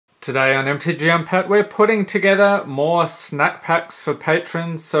Today on MTG Unpacked, we're putting together more snack packs for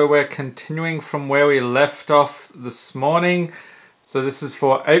patrons, so we're continuing from where we left off this morning. So this is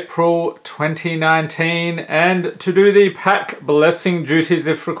for April 2019, and to do the pack blessing duties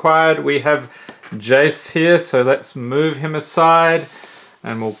if required, we have Jace here, so let's move him aside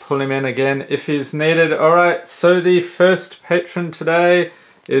and we'll pull him in again if he's needed. Alright, so the first patron today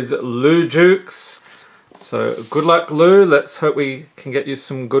is Lou Jukes. So good luck, Lou. Let's hope we can get you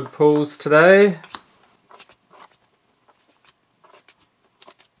some good pulls today.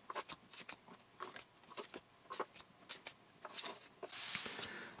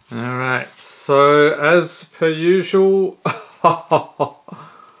 Alright, so as per usual,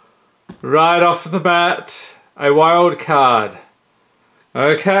 right off the bat, a wild card.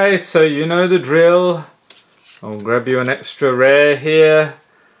 Okay, so you know the drill. I'll grab you an extra rare here.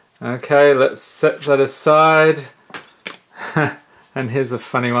 Okay, let's set that aside. And here's a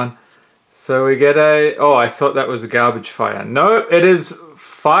funny one. So we get a... Oh, I thought that was a garbage fire. No, it is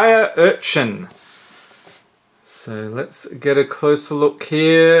Fire Urchin. So let's get a closer look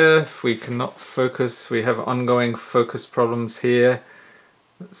here. If we cannot focus, we have ongoing focus problems here.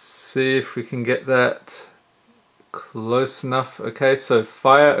 Let's see if we can get that close enough. Okay, so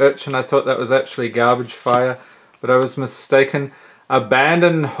Fire Urchin, I thought that was actually garbage fire, but I was mistaken.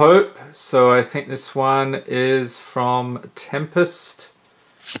 Abandon Hope, so I think this one is from Tempest.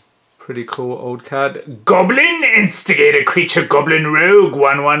 Pretty cool old card. Goblin Instigator Creature Goblin Rogue,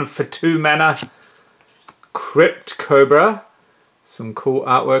 1/1 for 2 mana. Crypt Cobra, some cool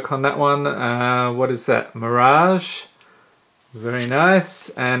artwork on that one. What is that? Mirage, very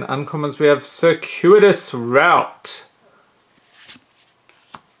nice. And uncommons we have Circuitous Route.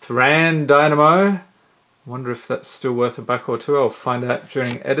 Thran Dynamo. Wonder if that's still worth a buck or two. I'll find out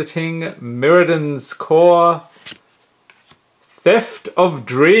during editing. Mirrodin's Core. Theft of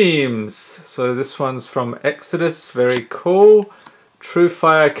Dreams. So this one's from Exodus. Very cool. True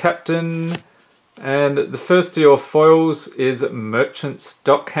Fire Captain. And the first of your foils is Merchant's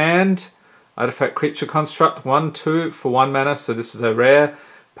Dockhand. Artifact Creature Construct. 1/2 for 1 mana. So this is a rare.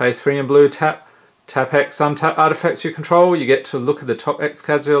 Pay 3 in blue. Tap. Tap X, untap artifacts you control. You get to look at the top X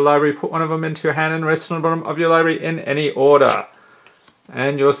cards of your library, put one of them into your hand and rest on the bottom of your library in any order.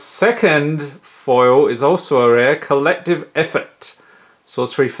 And your second foil is also a rare, Collective Effort.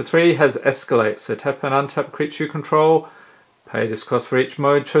 Sorcery for 3 has Escalate. So tap and untap creature you control. Pay this cost for each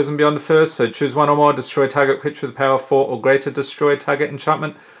mode chosen beyond the first. So choose one or more, destroy target creature with power 4 or greater, destroy target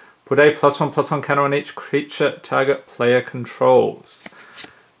enchantment. Put a +1/+1 counter on each creature target player controls.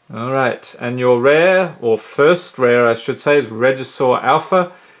 Alright, and your rare, or first rare I should say, is Regisaur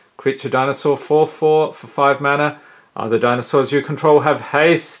Alpha. Creature Dinosaur 4/4 for 5 mana. Other dinosaurs you control have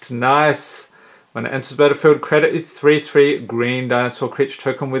haste. Nice. When it enters battlefield, credit 3/3 green dinosaur creature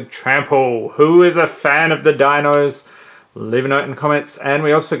token with Trample. Who is a fan of the dinos? Leave a note in the comments. And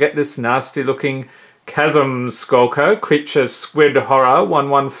we also get this nasty looking Chasm Skulker. Creature Squid Horror.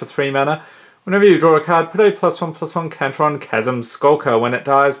 1/1 for 3 mana. Whenever you draw a card, put a +1/+1 counter on Chasm Skulker. When it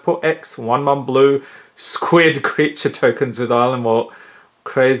dies, put X 1/1 blue squid creature tokens with Island Vault.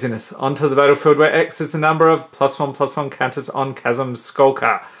 Craziness. Onto the battlefield where X is the number of +1/+1 counters on Chasm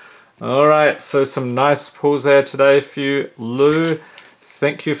Skulker. Alright, so some nice pulls there today for you, Lou.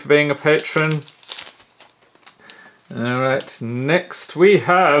 Thank you for being a patron. Alright, next we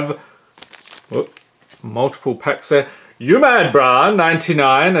have multiple packs there. You Mad Bra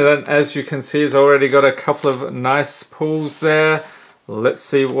 99, and then as you can see he's already got a couple of nice pulls there. Let's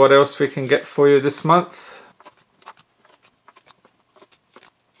see what else we can get for you this month.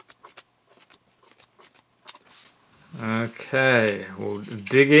 Okay, we'll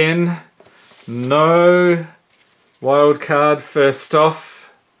dig in. No wild card first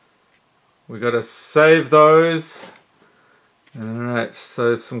off. We gotta save those. Alright,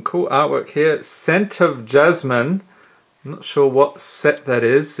 so some cool artwork here. Scent of Jasmine. I'm not sure what set that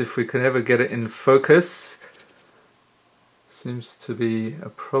is, if we can ever get it in focus. Seems to be a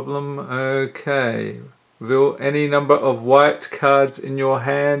problem. Okay. Reveal any number of white cards in your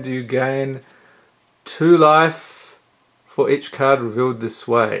hand. You gain 2 life for each card revealed this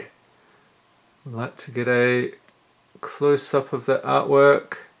way. I'd like to get a close-up of the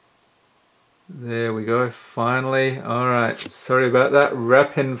artwork. There we go, finally. Alright, sorry about that.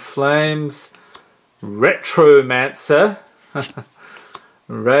 Wrap in Flames. Retromancer,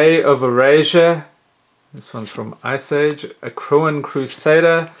 Ray of Erasure, this one's from Ice Age, Akruan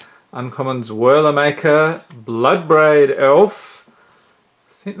Crusader, Uncommons Whirlermaker, Bloodbraid Elf,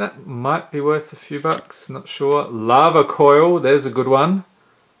 I think that might be worth a few bucks, not sure, Lava Coil, there's a good one,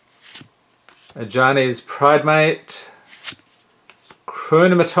 Ajani's Pridemate,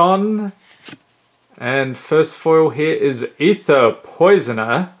 Chronometon. And first foil here is Ether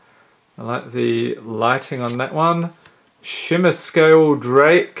Poisoner. I like the lighting on that one. Shimmer Scale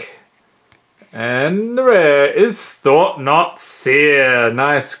Drake. And the rare is Thought Not Seer.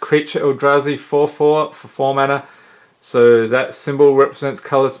 Nice. Creature Eldrazi 4/4 for 4 mana. So that symbol represents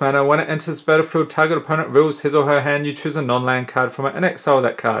colorless mana. When it enters the battlefield, target opponent reveals his or her hand. You choose a non-land card from it and exile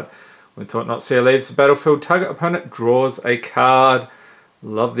that card. When Thought Not Seer leaves the battlefield, target opponent draws a card.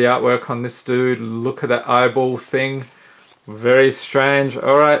 Love the artwork on this dude. Look at that eyeball thing. Very strange.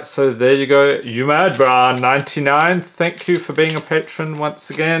 Alright, so there you go. You Mad Bra 99. Thank you for being a patron once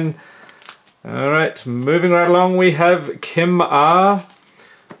again. Alright, moving right along, we have Kim R.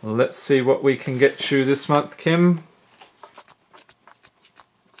 Let's see what we can get you this month, Kim.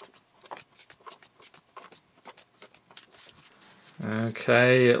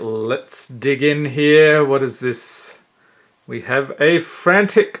 Okay, let's dig in here. What is this? We have a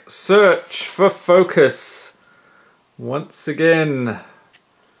frantic search for focus. Once again.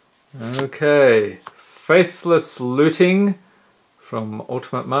 Okay, Faithless Looting from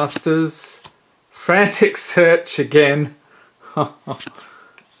Ultimate Masters. Frantic search again.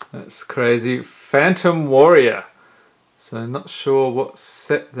 That's crazy. Phantom Warrior. So I'm not sure what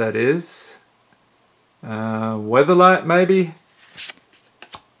set that is. Weatherlight maybe?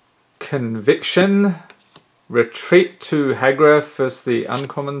 Conviction. Retreat to Hagra. First the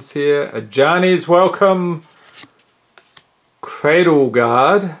uncommons here. Ajani's Welcome. Cradle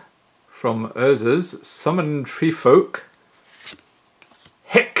Guard from Urza's. Summon Treefolk.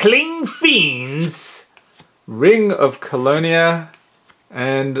 Heckling Fiends. Ring of Colonia.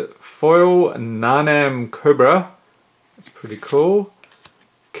 And foil Nanam Cobra. That's pretty cool.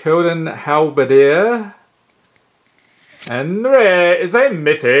 Kilden Halberdier. And rare is a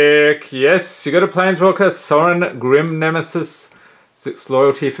mythic. Yes, you got a Planeswalker, Sorin Grim Nemesis. 6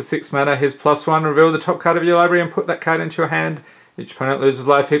 loyalty for 6 mana. His +1. Reveal the top card of your library and put that card into your hand. Each opponent loses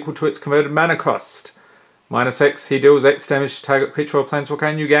life equal to its converted mana cost. -X, he deals X damage to target creature or Planeswalker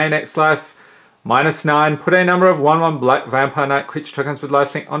and you gain X life. -9, put a number of 1/1 Black Vampire Knight creature tokens with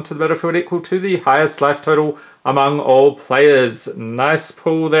lifelink onto the battlefield equal to the highest life total among all players. Nice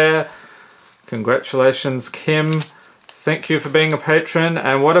pull there. Congratulations, Kim. Thank you for being a patron.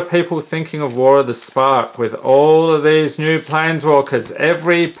 And what are people thinking of War of the Spark with all of these new Planeswalkers?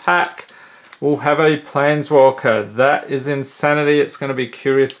 Every pack will have a Planeswalker. That is insanity. It's going to be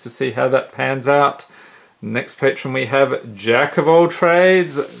curious to see how that pans out. Next patron we have Jack of All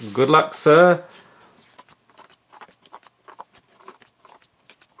Trades. Good luck, sir.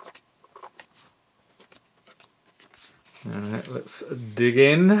 Alright, let's dig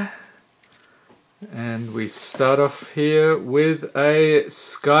in. And we start off here with a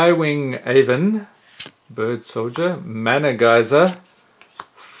Skywing Aven, Bird Soldier, Mana Geyser,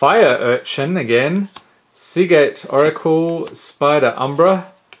 Fire Urchin again, Seagate Oracle, Spider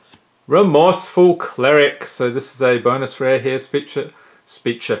Umbra, Remorseful Cleric. So this is a bonus rare here.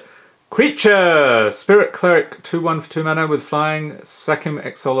 Creature! Spirit Cleric, 2/1 for 2 mana with flying. Sack him,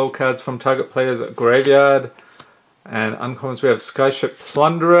 exile all cards from target player's graveyard. And uncommons we have Skyship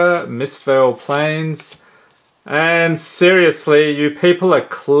Plunderer, Mistvale Plains. And seriously, you people are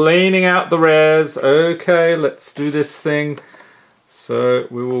cleaning out the rares. Okay, let's do this thing. So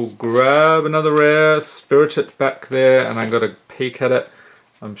we will grab another rare, spirit it back there, and I got a peek at it.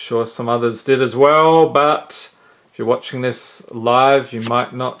 I'm sure some others did as well, but if you're watching this live, you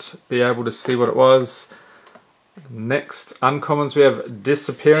might not be able to see what it was. Next, uncommons we have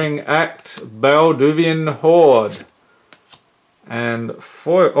Disappearing Act, Balduvian Horde. And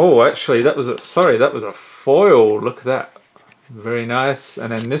foil. Oh, actually, that was a foil. Look at that. Very nice.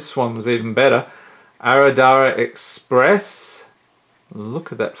 And then this one was even better. Aradara Express.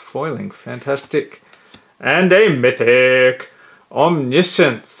 Look at that foiling. Fantastic. And a mythic.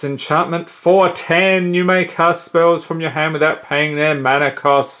 Omniscience. Enchantment 4/10. You may cast spells from your hand without paying their mana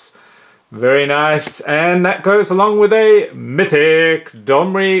costs. Very nice. And that goes along with a mythic.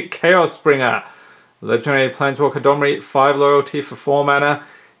 Domri Chaosbringer. Legendary Planeswalker Domri, 5 loyalty for 4 mana.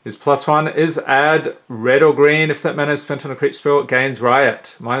 His +1 is add red or green. If that mana is spent on a creature spell, it gains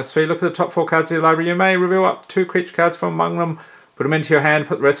Riot. -3, look at the top 4 cards of your library. You may reveal up to 2 creature cards from among them. Put them into your hand,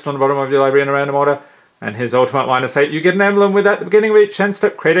 put the rest on the bottom of your library in a random order. And his ultimate -8, you get an emblem with at the beginning of each end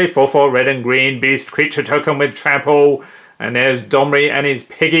step. Create a 4/4 red and green beast creature token with trample. And there's Domri and his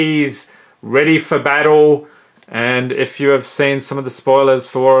piggies ready for battle. And if you have seen some of the spoilers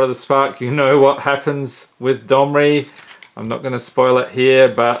for War of the Spark, you know what happens with Domri. I'm not going to spoil it here,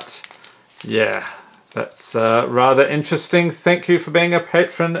 but yeah, that's rather interesting. Thank you for being a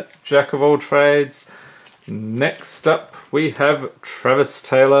patron, Jack of All Trades. Next up, we have Travis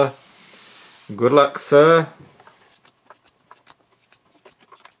Taylor. Good luck, sir.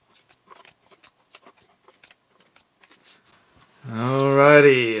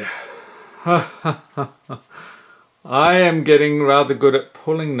 Alrighty. I am getting rather good at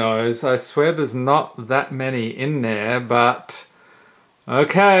pulling those. I swear there's not that many in there, but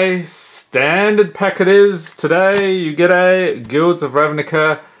okay, standard pack it is. Today you get a Guilds of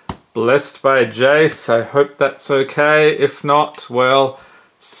Ravnica, blessed by Jace. I hope that's okay. If not, well,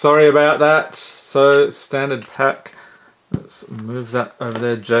 sorry about that. So, standard pack. Let's move that over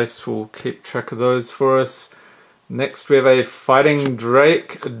there. Jace will keep track of those for us. Next we have a Fighting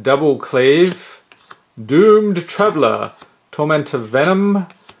Drake Double Cleave, Doomed Traveller, Torment of Venom.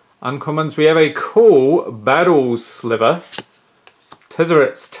 Uncommons, we have a cool Battle Sliver,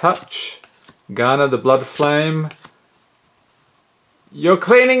 Tezzeret's Touch, Garner the Blood Flame. You're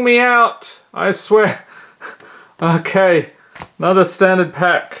cleaning me out, I swear. Okay, another standard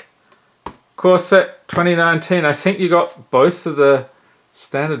pack. Corset 2019. I think you got both of the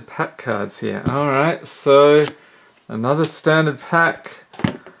standard pack cards here. Alright, so another standard pack.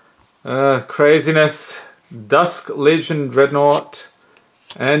 Craziness. Dusk Legion Dreadnought.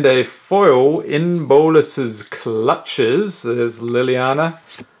 And a foil in Bolus's Clutches. There's Liliana.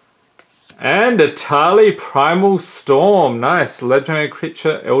 And a Tali Primal Storm. Nice. Legendary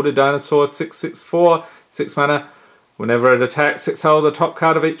creature, Elder Dinosaur, 6/6/4, 6 mana. Whenever it attacks, exile the top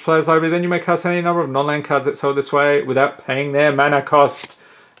card of each player's library. Then you may cast any number of non-land cards exiled this way without paying their mana cost.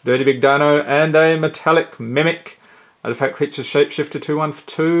 Dirty Big Dino. And a Metallic Mimic. Artifact creature shapeshifter 2/1 for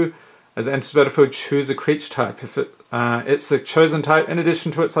 2. As it enters the battlefield, choose a creature type. If it's the chosen type in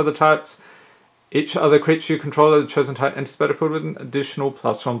addition to its other types, each other creature you control of the chosen type enters the battlefield with an additional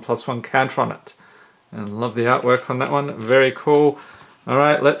 +1/+1 counter on it. And love the artwork on that one. Very cool.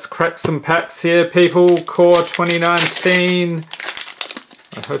 Alright, let's crack some packs here, people. Core 2019.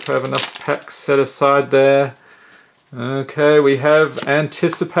 I hope I have enough packs set aside there. Okay, we have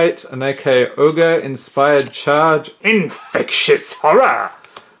Anticipate, an AK Ogre, Inspired Charge, Infectious Horror,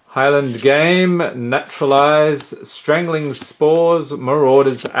 Highland Game, Naturalize, Strangling Spores,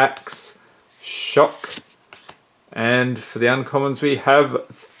 Marauder's Axe, Shock, and for the uncommons we have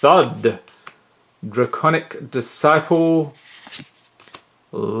Thud, Draconic Disciple,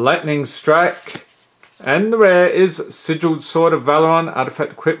 Lightning Strike, and the rare is Sigiled Sword of Valoron,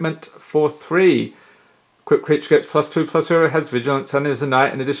 Artifact Equipment for 3. Quick creature gets +2/+0, has Vigilance and is a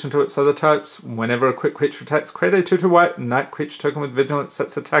knight in addition to its other types. Whenever a quick creature attacks, create a 2/2 white knight creature token with Vigilance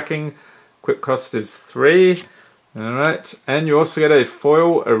that's attacking. Quick cost is 3. Alright, and you also get a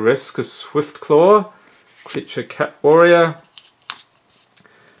foil, a Risk, a Swiftclaw, creature Cat Warrior,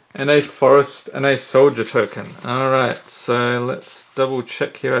 and a Forest and a Soldier token. Alright, so let's double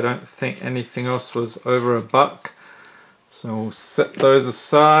check here. I don't think anything else was over $1. So we'll set those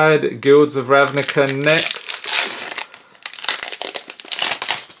aside. Guilds of Ravnica next.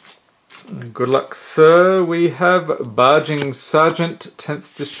 Good luck, sir. We have Barging Sergeant,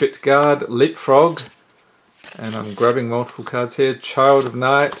 10th District Guard, Leapfrog. And I'm grabbing multiple cards here. Child of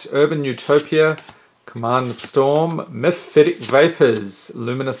Night, Urban Utopia, Command Storm, Mephitic Vapors,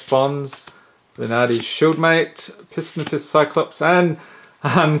 Luminous Bonds, Bernardi's Shieldmate, Piston Fist Cyclops, and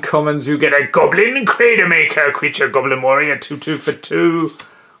uncommons, you get a Goblin Crater Maker, creature Goblin Warrior, 2/2 for 2,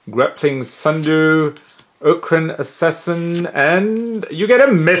 Grappling Sundew, Okran Assassin, and you get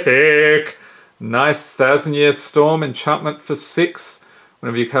a Mythic. Nice 1000-Year Storm, enchantment for 6.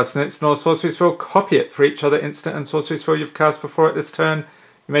 Whenever you cast an instant or sorcery spell, copy it for each other instant and sorcery spell you've cast before it this turn.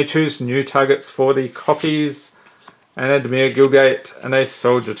 You may choose new targets for the copies, and a Demir Gilgate, and a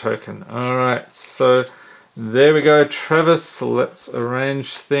Soldier token. Alright, so there we go, Travis. Let's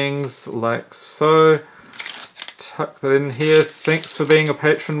arrange things like so. Tuck that in here. Thanks for being a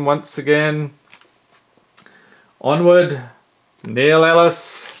patron once again. Onward, Neil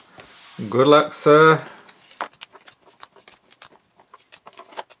Ellis. Good luck, sir.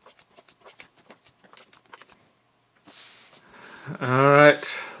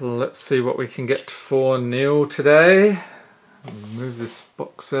 Alright, let's see what we can get for Neil today. Move this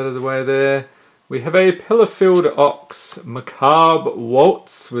box out of the way there. We have a Pillarfield Ox, Macabre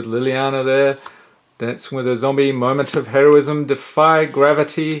Waltz with Liliana there, Dancing with a Zombie, Moment of Heroism, Defy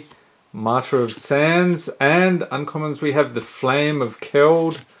Gravity, Martyr of Sands, and uncommons we have the Flame of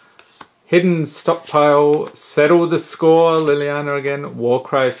Keld, Hidden Stockpile, Settle the Score, Liliana again,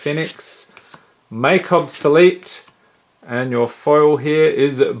 Warcry Phoenix, Make Obsolete, and your foil here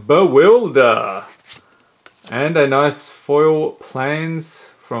is Bewilder, and a nice foil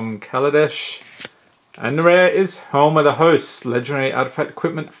Plains from Kaladesh. And the rare is Helm of the Host, legendary artifact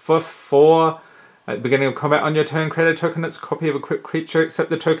equipment for 4, At the beginning of combat on your turn, create a token that's a copy of equipped creature, except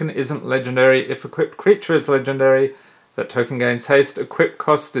the token isn't legendary. If equipped creature is legendary, that token gains haste. Equip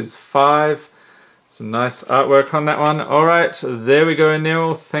cost is 5. Some nice artwork on that one. Alright, there we go,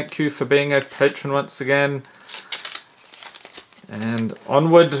 Neil. Thank you for being a patron once again. And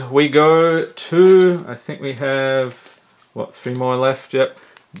onward we go to, I think we have, what, 3 more left? Yep.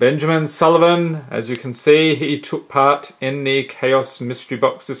 Benjamin Sullivan. As you can see, he took part in the Chaos Mystery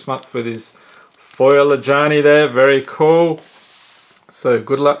Box this month with his foil Ajani there. Very cool. So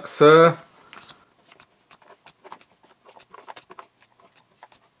good luck, sir.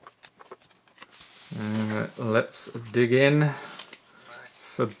 Let's dig in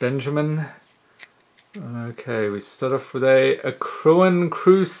for Benjamin. Okay, we start off with a Akruan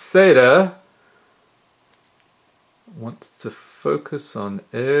Crusader. Wants to focus on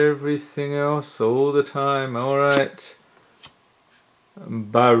everything else all the time. Alright.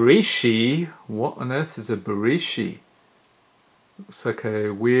 Barishi. What on earth is a Barishi? Looks like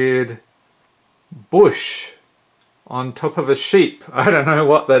a weird bush on top of a sheep. I don't know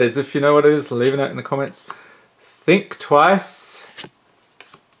what that is. If you know what it is, leave a note in the comments. Think twice.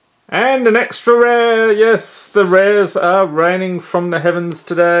 And an extra rare. Yes, the rares are raining from the heavens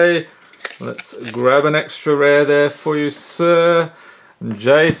today. Let's grab an extra rare there for you, sir.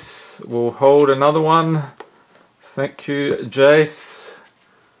 Jace will hold another one. Thank you, Jace.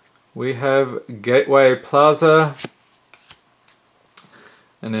 We have Gateway Plaza.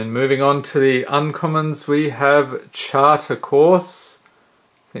 And then moving on to the uncommons, we have Charter Course.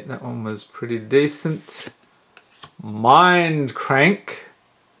 I think that one was pretty decent. Mind Crank.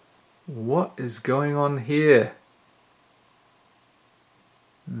 What is going on here?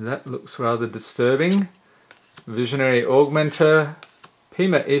 That looks rather disturbing. Visionary Augmenter.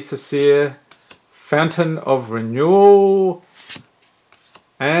 Pima Aetherseer. Fountain of Renewal.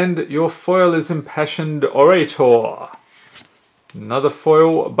 And your foil is Impassioned Orator. Another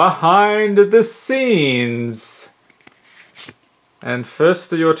foil behind the scenes. And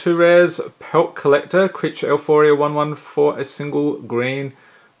first are your 2 rares. Pelt Collector. Creature Elforia 1/1 for a single green.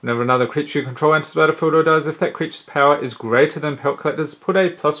 Whenever another creature you control enters the battlefield or dies, if that creature's power is greater than Pelt Collector's, put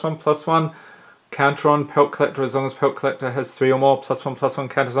a +1/+1 counter on Pelt Collector as long as Pelt Collector has 3 or more +1/+1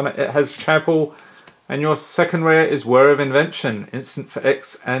 counters on it. It has Trample. And your second rare is Whir of Invention. Instant for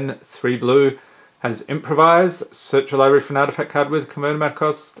X and 3 blue. Has Improvise. Search your library for an artifact card with converted mana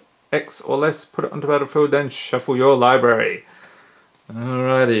cost X or less. Put it onto battlefield, then shuffle your library.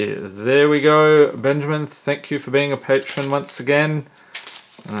 Alrighty, there we go. Benjamin, thank you for being a patron once again.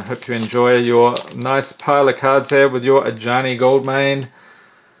 And I hope you enjoy your nice pile of cards there with your Ajani Goldmane.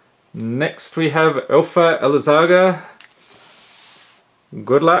 Next we have Alpha Elizaga.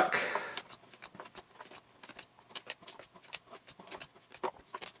 Good luck.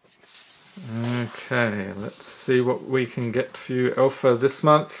 Okay, let's see what we can get for you, Alpha, this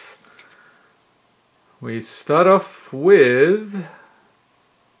month. We start off with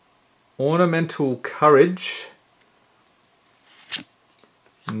Ornamental Courage.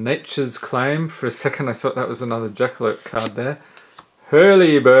 Nature's Claim. For a second I thought that was another Jackalope card there.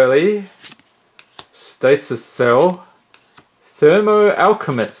 Hurly Burly. Stasis Cell. Thermo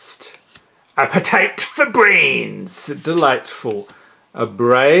Alchemist. Appetite for Brains. Delightful. A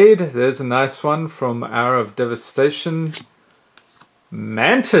Braid. There's a nice one from Hour of Devastation.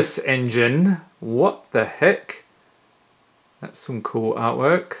 Mantis Engine. What the heck? That's some cool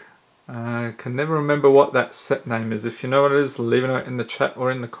artwork. I can never remember what that set name is. If you know what it is, leave a note in the chat or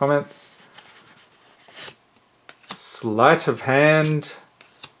in the comments. Sleight of Hand.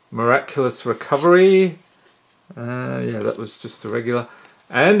 Miraculous Recovery. Yeah, that was just a regular.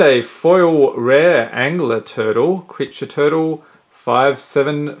 And a foil rare Angler Turtle. Creature Turtle.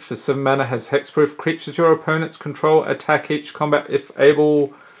 5/7 for 7 mana, has hexproof. Creatures your opponents control attack each combat if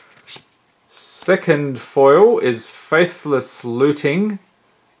able. Second foil is Faithless Looting.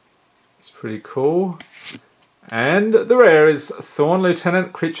 It's pretty cool. And the rare is Thorn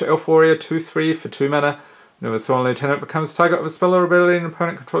Lieutenant. Creature Elforia 2/3 for 2 mana. Whenever Thorn Lieutenant becomes target of a spell or ability an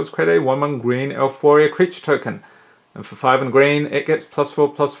opponent controls, create a 1/1 green Elforia creature token. And for 5 and green, it gets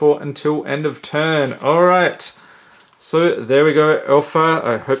 +4/+4 until end of turn. Alright. So there we go, Alpha.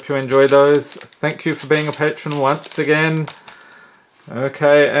 I hope you enjoy those. Thank you for being a patron once again.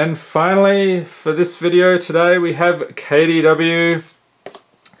 Okay, and finally for this video today we have KDW.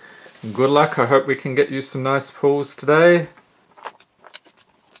 Good luck. I hope we can get you some nice pulls today.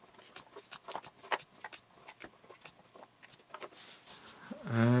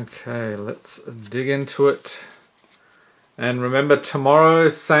 Okay, let's dig into it. And remember, tomorrow,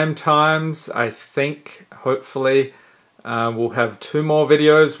 same times, I think, hopefully, We'll have 2 more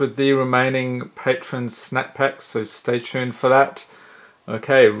videos with the remaining Patron snack packs, so stay tuned for that.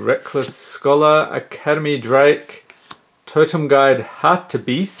 Okay, Reckless Scholar, Academy Drake, Totem Guide Heart to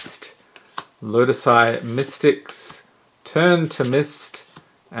Beast, Lotus Eye Mystics, Turn to Mist,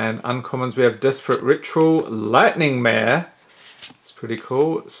 and uncommons we have Desperate Ritual, Lightning Mare, it's pretty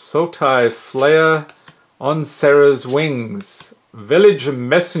cool, Sultai Flayer, On Sarah's Wings, Village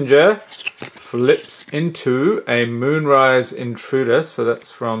Messenger flips into a Moonrise Intruder, so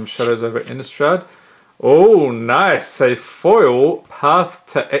that's from Shadows over Innistrad. Oh, nice, a foil, Path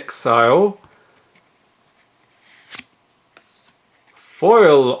to Exile.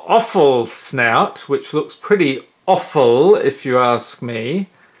 Foil Awful Snout, which looks pretty awful if you ask me.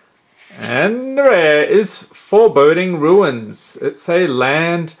 And the rare is Foreboding Ruins. It's a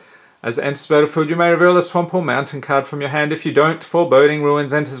land. As it enters battlefield, you may reveal a swamp or mountain card from your hand. If you don't, Foreboding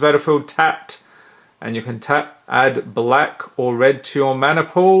Ruins enters battlefield tapped. And you can tap, add black or red to your mana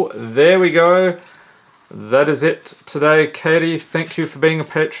pool. There we go. That is it today, Katie. Thank you for being a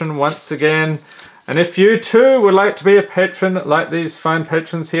patron once again. And if you too would like to be a patron like these fine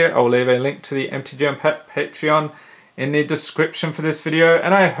patrons here, I'll leave a link to the MTG Unpacked Patreon in the description for this video.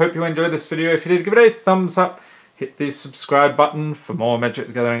 And I hope you enjoyed this video. If you did, give it a thumbs up. Hit the subscribe button for more Magic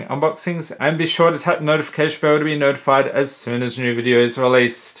the Gathering unboxings. And be sure to tap the notification bell to be notified as soon as new videos are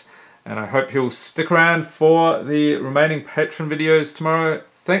released. And I hope you'll stick around for the remaining Patron videos tomorrow.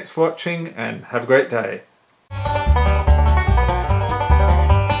 Thanks for watching and have a great day.